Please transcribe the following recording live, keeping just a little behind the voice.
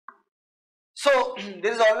So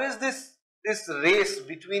there is always this race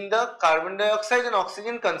between the carbon dioxide and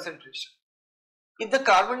oxygen concentration. If the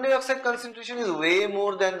carbon dioxide concentration is way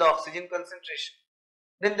more than the oxygen concentration,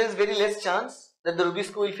 then there is very less chance that the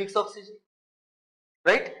rubisco will fix oxygen,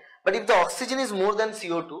 right? But if the oxygen is more than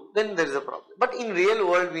CO2, then there is a problem. But in real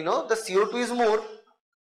world, we know the CO2 is more,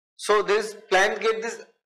 so this plant get this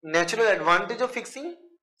natural advantage of fixing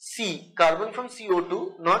carbon from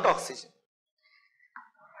CO2, not oxygen.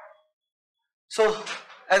 So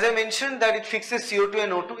as I mentioned that it fixes CO2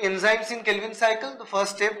 and O2. Enzymes in Kelvin cycle, the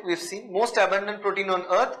first step we have seen. Most abundant protein on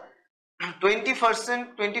earth,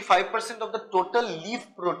 20%, 25% of the total leaf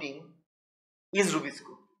protein is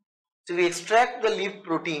rubisco. So we extract the leaf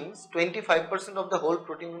proteins, 25% of the whole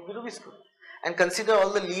protein will be rubisco. And consider all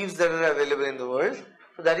the leaves that are available in the world,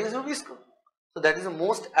 so that is rubisco. So that is the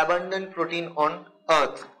most abundant protein on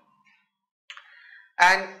earth.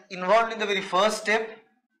 And involved in the very first step,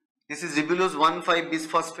 this is ribulose 1,5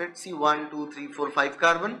 bisphosphate. See 1, 2, 3, 4, 5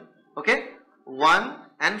 carbon. Okay, 1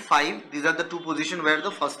 and 5. These are the two positions where the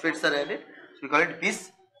phosphates are added. So we call it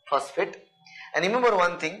bisphosphate. And remember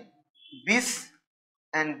one thing: bis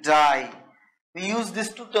and di. We use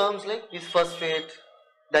these two terms like bisphosphate,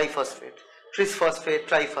 diphosphate, trisphosphate,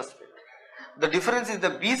 triphosphate. The difference is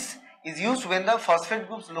the bis is used when the phosphate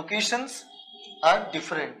group's locations are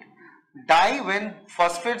different. Di when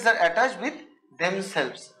phosphates are attached with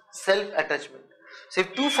themselves. Self-attachment. So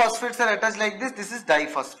if two phosphates are attached like this, this is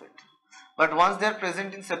diphosphate. But once they are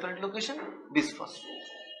present in separate location, bisphosphate.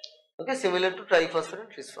 Okay, similar to triphosphate and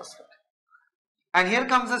trisphosphate. And here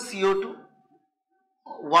comes the CO2.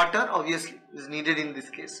 Water obviously is needed in this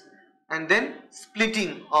case. And then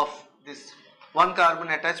splitting of this one carbon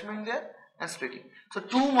attachment there and splitting. So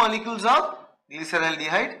two molecules of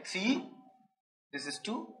glyceraldehyde, 3. This is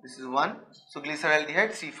 2, this is 1. So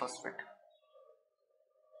glyceraldehyde, 3-phosphate.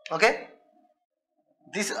 Okay,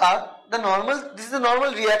 this is the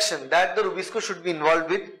normal reaction that the rubisco should be involved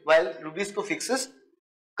with while rubisco fixes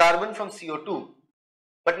carbon from CO2.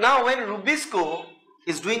 But now when rubisco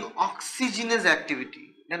is doing oxygenase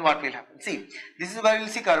activity, then what will happen? See, this is where we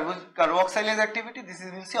will see carboxylase activity, this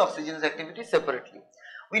is we will see oxygenase activity separately.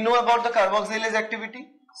 We know about the carboxylase activity.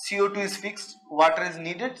 CO2 is fixed, water is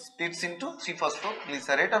needed, splits into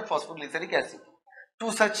 3-phosphoglycerate or phosphoglyceric acid.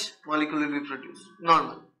 Two such molecules will be produced,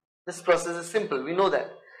 normal. This process is simple, we know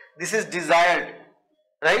that. This is desired,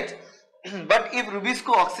 right? But if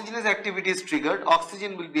rubisco oxygenase activity is triggered,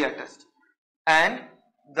 oxygen will be attached and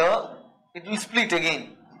it will split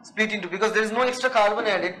again, split into, because there is no extra carbon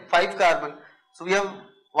added, 5 carbon. So we have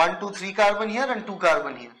 1, 2, 3 carbon here and 2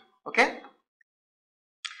 carbon here. Okay,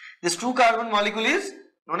 this 2 carbon molecule is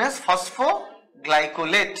known as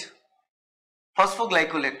phosphoglycolate.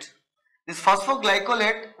 This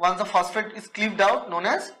phosphoglycolate, once the phosphate is cleaved out, known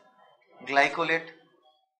as glycolate.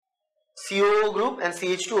 COO group and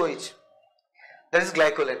CH2OH, that is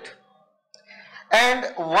glycolate. And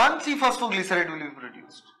 1,3-phosphoglycerate will be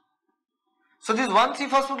produced. So this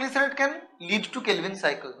 1,3-phosphoglycerate can lead to Kelvin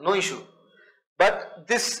cycle, no issue. But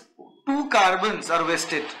this 2 carbons are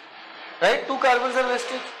wasted, right? 2 carbons are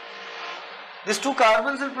wasted. These 2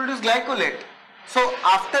 carbons will produce glycolate. So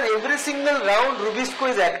after every single round rubisco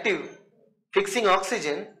is active, fixing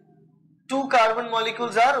oxygen, 2 carbon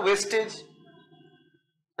molecules are wastage,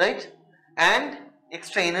 right? And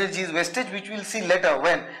extra energy is wastage, which we will see later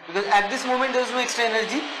when, because at this moment there is no extra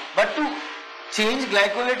energy, but to change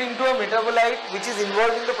glycolate into a metabolite which is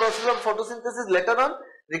involved in the process of photosynthesis later on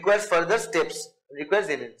requires further steps, requires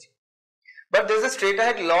energy. But there is a straight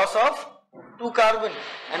ahead loss of 2 carbon,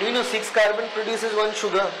 and we know 6 carbon produces 1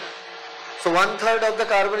 sugar, so 1/3 of the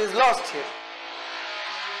carbon is lost here.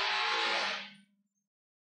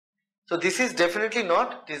 So this is definitely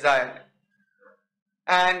not desired,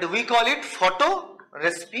 and we call it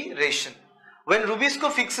photorespiration. When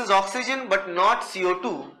rubisco fixes oxygen but not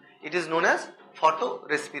CO2, it is known as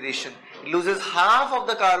photorespiration. It loses half of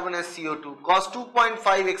the carbon as CO2, causes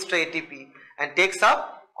 2.5 extra ATP and takes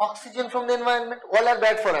up oxygen from the environment. All are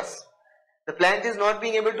bad for us. The plant is not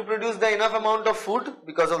being able to produce the enough amount of food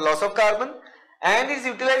because of loss of carbon, and is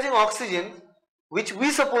utilizing oxygen which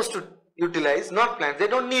we supposed to utilize, not plants. They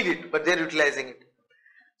don't need it, but they are utilizing it.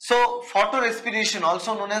 So photorespiration,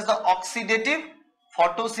 also known as the oxidative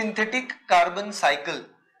photosynthetic carbon cycle,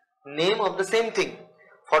 name of the same thing.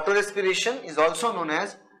 Photorespiration is also known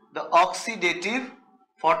as the oxidative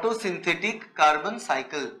photosynthetic carbon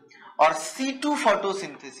cycle or C2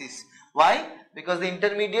 photosynthesis. Why? Because the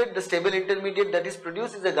intermediate, the stable intermediate that is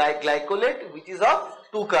produced is a glycolate which is of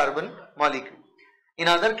 2 carbon molecule. In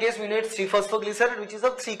other case, we need 3-phosphoglycerate which is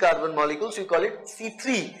of 3 carbon molecules. We call it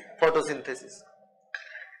C3 photosynthesis.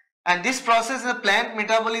 And this process is a plant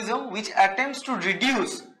metabolism which attempts to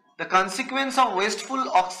reduce the consequence of wasteful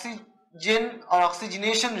oxygen or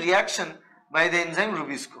oxygenation reaction by the enzyme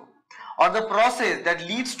rubisco, or the process that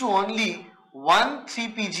leads to only one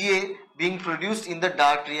 3-PGA being produced in the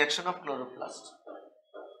Dart reaction of chloroplast.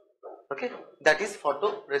 Okay, that is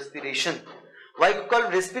photorespiration. Why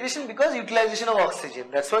called respiration? Because utilization of oxygen.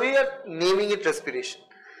 That's why we are naming it respiration.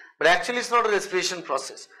 But actually it's not a respiration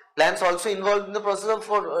process. Plants also involved in the process of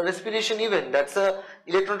respiration even. That's a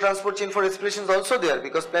electron transport chain for respiration is also there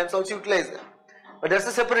because plants also utilize them. But that's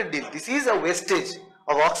a separate deal. This is a wastage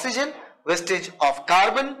of oxygen, wastage of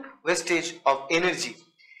carbon, wastage of energy.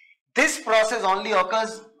 This process only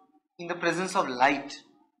occurs in the presence of light.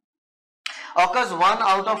 Occurs 1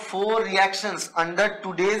 out of 4 reactions under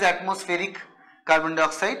today's atmospheric carbon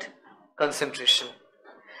dioxide concentration.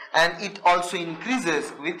 And it also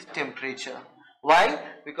increases with temperature. Why?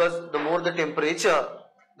 Because the more the temperature,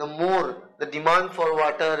 the more the demand for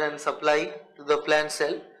water and supply to the plant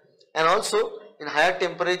cell, and also in higher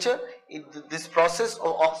temperature this process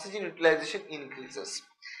of oxygen utilization increases.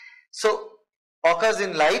 So occurs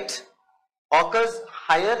in light, occurs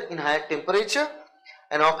higher in higher temperature,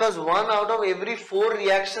 and occurs 1 out of every 4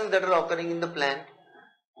 reactions that are occurring in the plant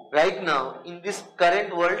right now in this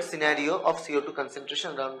current world scenario of CO2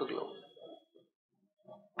 concentration around the globe.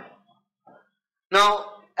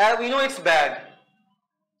 Now, we know it's bad.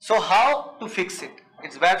 So how to fix it?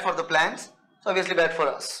 It's bad for the plants, so obviously bad for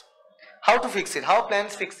us. How to fix it? How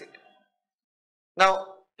plants fix it? Now,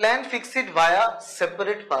 plant fix it via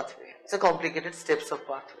separate pathway. It's a complicated steps of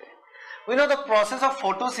pathway. We know the process of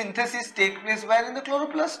photosynthesis takes place where? In the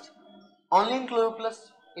chloroplast. Only in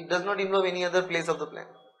chloroplast. It does not involve any other place of the plant.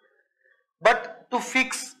 But to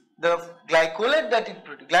fix the glycolate that it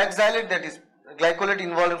produces, glyxylate that is glycolate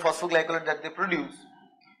involved in phosphoglycolate that they produce,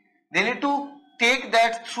 they need to take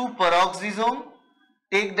that through peroxisome,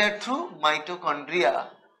 take that through mitochondria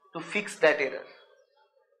to fix that error.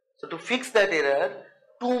 So to fix that error,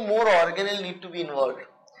 2 more organelles need to be involved.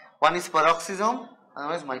 One is peroxisome,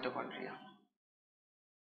 another is mitochondria.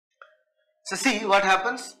 So see what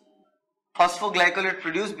happens. Phosphoglycolate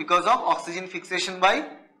produced because of oxygen fixation by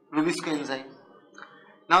rubisco enzyme.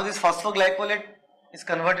 Now this phosphoglycolate is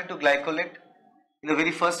converted to glycolate in the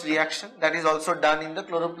very first reaction, that is also done in the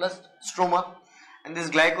chloroplast stroma, and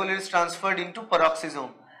this glycolate is transferred into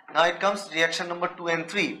peroxisome. Now it comes reaction number 2 and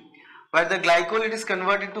 3, where the glycolate is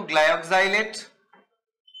converted to glyoxylate,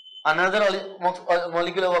 another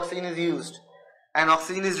molecule of oxygen is used, and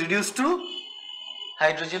oxygen is reduced to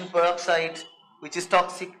hydrogen peroxide, which is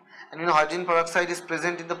toxic, and you know hydrogen peroxide is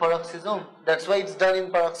present in the peroxisome, that's why it's done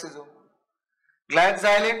in peroxisome.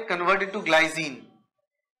 Glyoxylate converted to glycine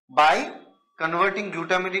by converting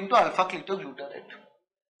glutamate into alpha ketoglutarate.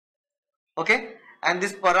 Okay, and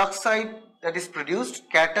this peroxide that is produced,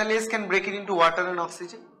 catalase can break it into water and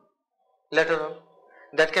oxygen later on.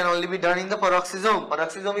 That can only be done in the peroxisome.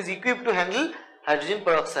 Peroxisome is equipped to handle hydrogen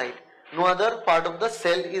peroxide. No other part of the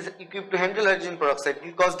cell is equipped to handle hydrogen peroxide. It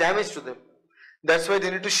will cause damage to them. That's why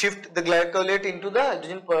they need to shift the glycolate into the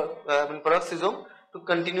hydrogen peroxisome to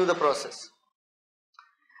continue the process.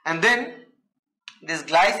 And then this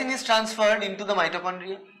glycine is transferred into the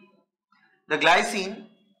mitochondria. The glycine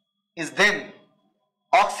is then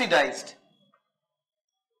oxidized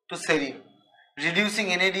to serine, reducing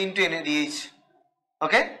NAD into NADH.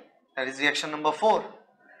 Okay, that is reaction number 4.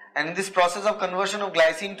 And in this process of conversion of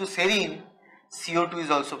glycine to serine, CO2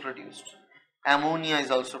 is also produced. Ammonia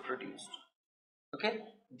is also produced. Okay,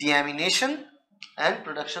 deamination and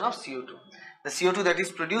production of CO2. The CO2 that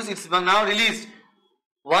is produced, it's now released.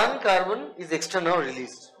 1 carbon is extra now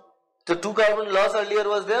released. So 2 carbon loss earlier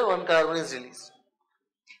was there, 1 carbon is released.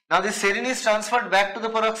 Now this serine is transferred back to the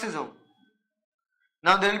peroxisome.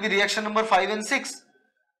 Now there will be reaction number 5 and 6,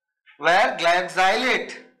 where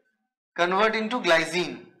glyoxylate convert into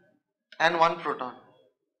glycine and 1 proton.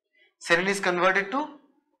 Serine is converted to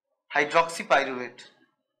hydroxypyruvate.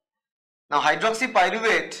 Now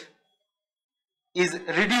hydroxypyruvate is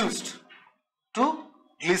reduced to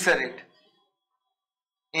glycerate.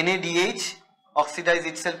 NADH oxidize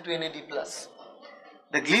itself to NAD+.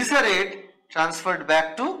 The glycerate transferred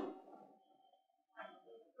back to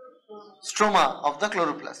stroma of the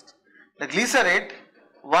chloroplast. The glycerate,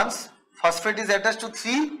 once phosphate is attached to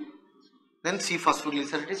 3, then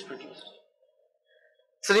 3-phosphoglycerate is produced.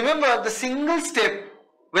 So remember, the single step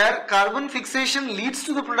where carbon fixation leads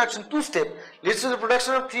to the production, 2 step, leads to the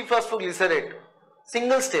production of 3-phosphoglycerate.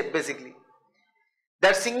 Single step basically.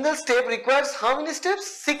 That single step requires how many steps?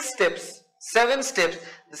 6 steps, 7 steps.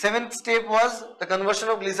 The 7th step was the conversion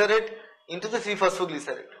of glycerate into the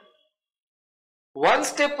 3-phosphoglycerate. one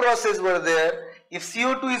step process were there if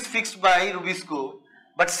CO2 is fixed by rubisco,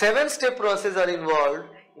 but 7-step process are involved,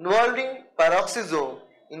 involving peroxisome,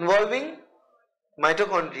 involving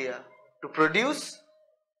mitochondria to produce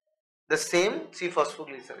the same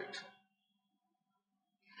 3-phosphoglycerate.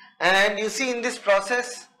 And you see in this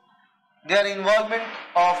process there are involvement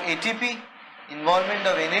of ATP, involvement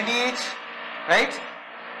of NADH, right?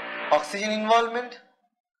 Oxygen involvement.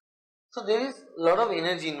 So there is a lot of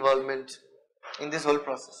energy involvement in this whole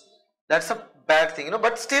process. That's a bad thing,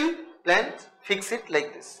 but still plants fix it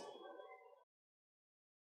like this.